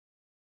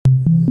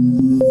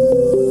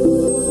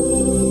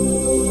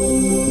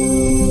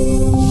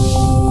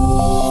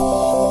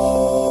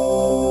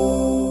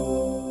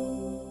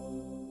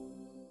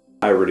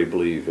really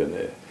believe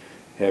in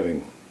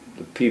having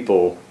the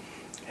people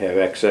have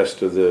access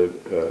to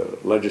the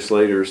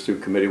legislators through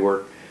committee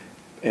work,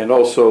 and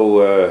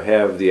also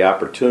have the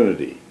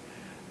opportunity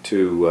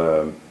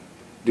to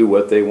do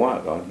what they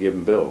want on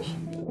given bills.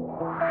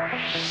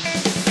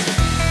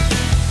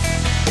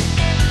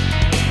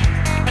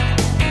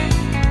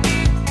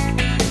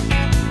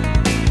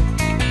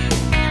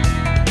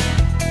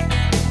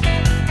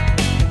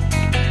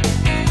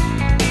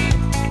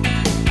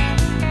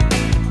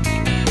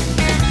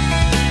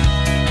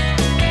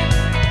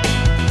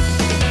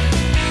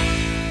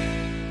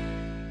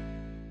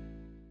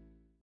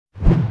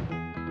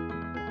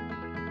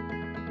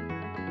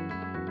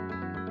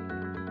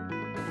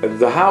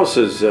 The House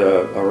is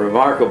a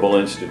remarkable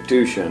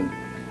institution,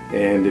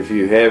 and if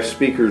you have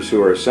speakers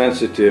who are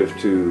sensitive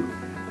to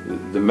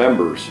the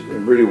members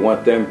and really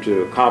want them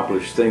to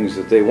accomplish things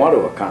that they want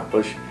to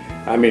accomplish,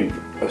 I mean,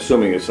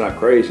 assuming it's not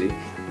crazy,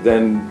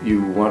 then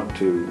you want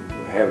to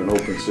have an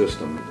open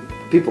system.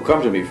 People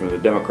come to me from the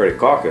Democratic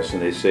caucus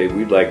and they say,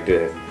 we'd like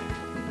to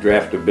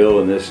draft a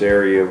bill in this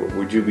area.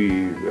 Would you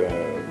be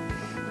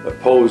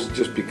opposed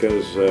just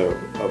because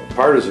of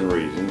partisan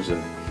reasons?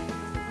 And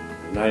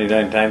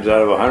 99 times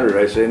out of 100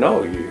 I say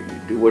no, you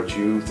do what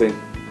you think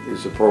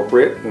is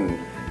appropriate and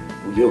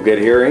you'll get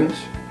hearings.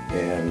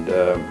 And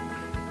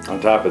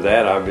on top of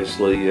that,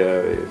 obviously,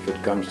 if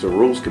it comes to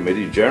Rules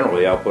Committee,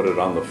 generally I'll put it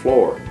on the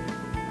floor.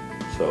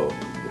 So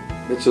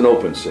it's an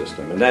open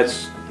system, and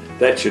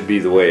that should be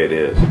the way it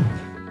is.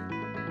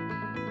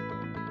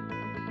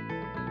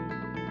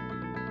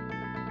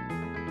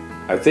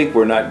 I think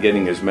we're not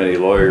getting as many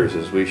lawyers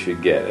as we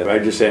should get. I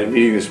just had a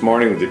meeting this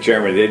morning with the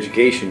chairman of the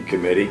Education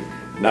Committee.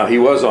 Now, he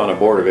was on a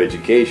board of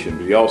education,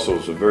 but he also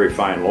is a very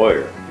fine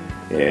lawyer.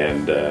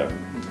 And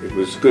it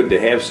was good to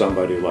have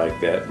somebody like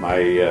that.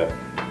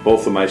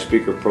 Both of my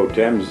speaker pro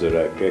tems that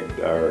I picked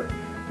are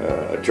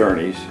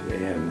attorneys,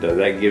 and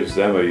that gives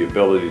them the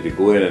ability to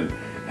go in and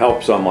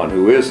help someone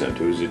who isn't,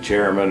 who's a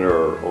chairman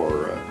or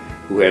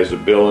who has a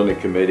bill in the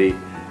committee.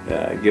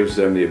 Gives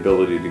them the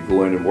ability to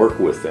go in and work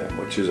with them,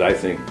 which is, I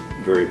think,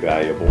 very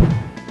valuable.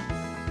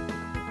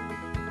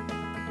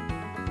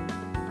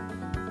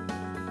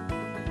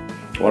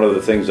 One of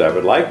the things I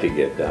would like to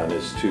get done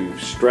is to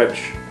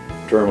stretch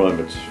term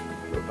limits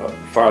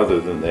farther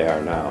than they are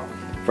now.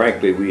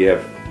 Frankly, we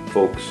have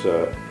folks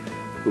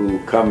who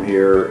come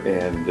here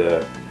and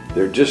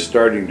they're just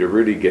starting to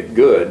really get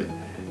good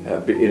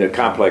in a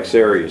complex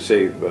area,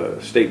 say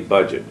state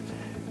budget,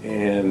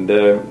 and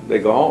they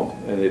go home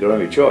and they don't have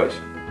any choice.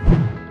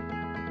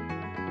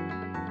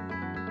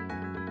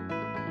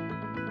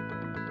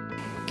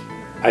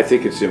 I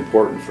think it's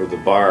important for the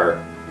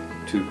bar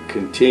to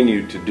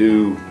continue to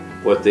do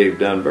what they've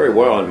done very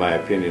well, in my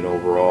opinion,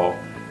 overall,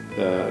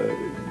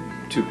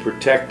 to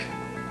protect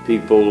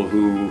people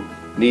who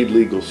need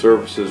legal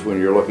services when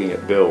you're looking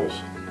at bills.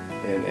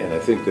 And I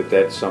think that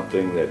that's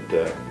something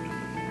that,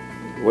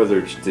 whether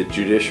it's the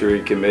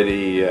Judiciary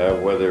Committee,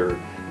 whether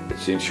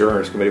it's the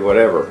Insurance Committee,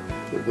 whatever,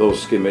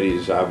 those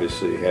committees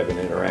obviously have an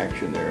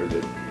interaction there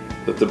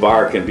that the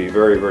bar can be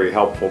very, very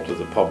helpful to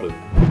the public.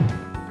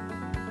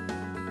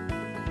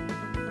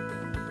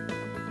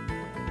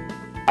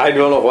 I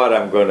don't know what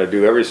I'm going to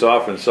do. Every so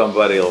often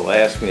somebody will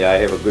ask me. I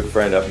have a good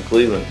friend up in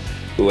Cleveland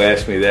who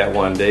asked me that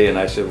one day, and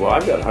I said, well,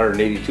 I've got a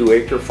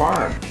 182-acre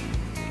farm.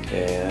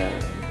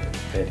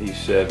 And he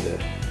said,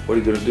 what are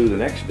you going to do the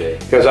next day?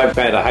 Because I'm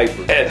kind of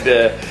hyper,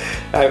 and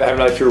I'm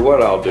not sure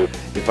what I'll do.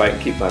 If I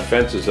can keep my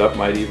fences up,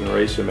 might even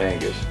raise some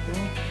Angus.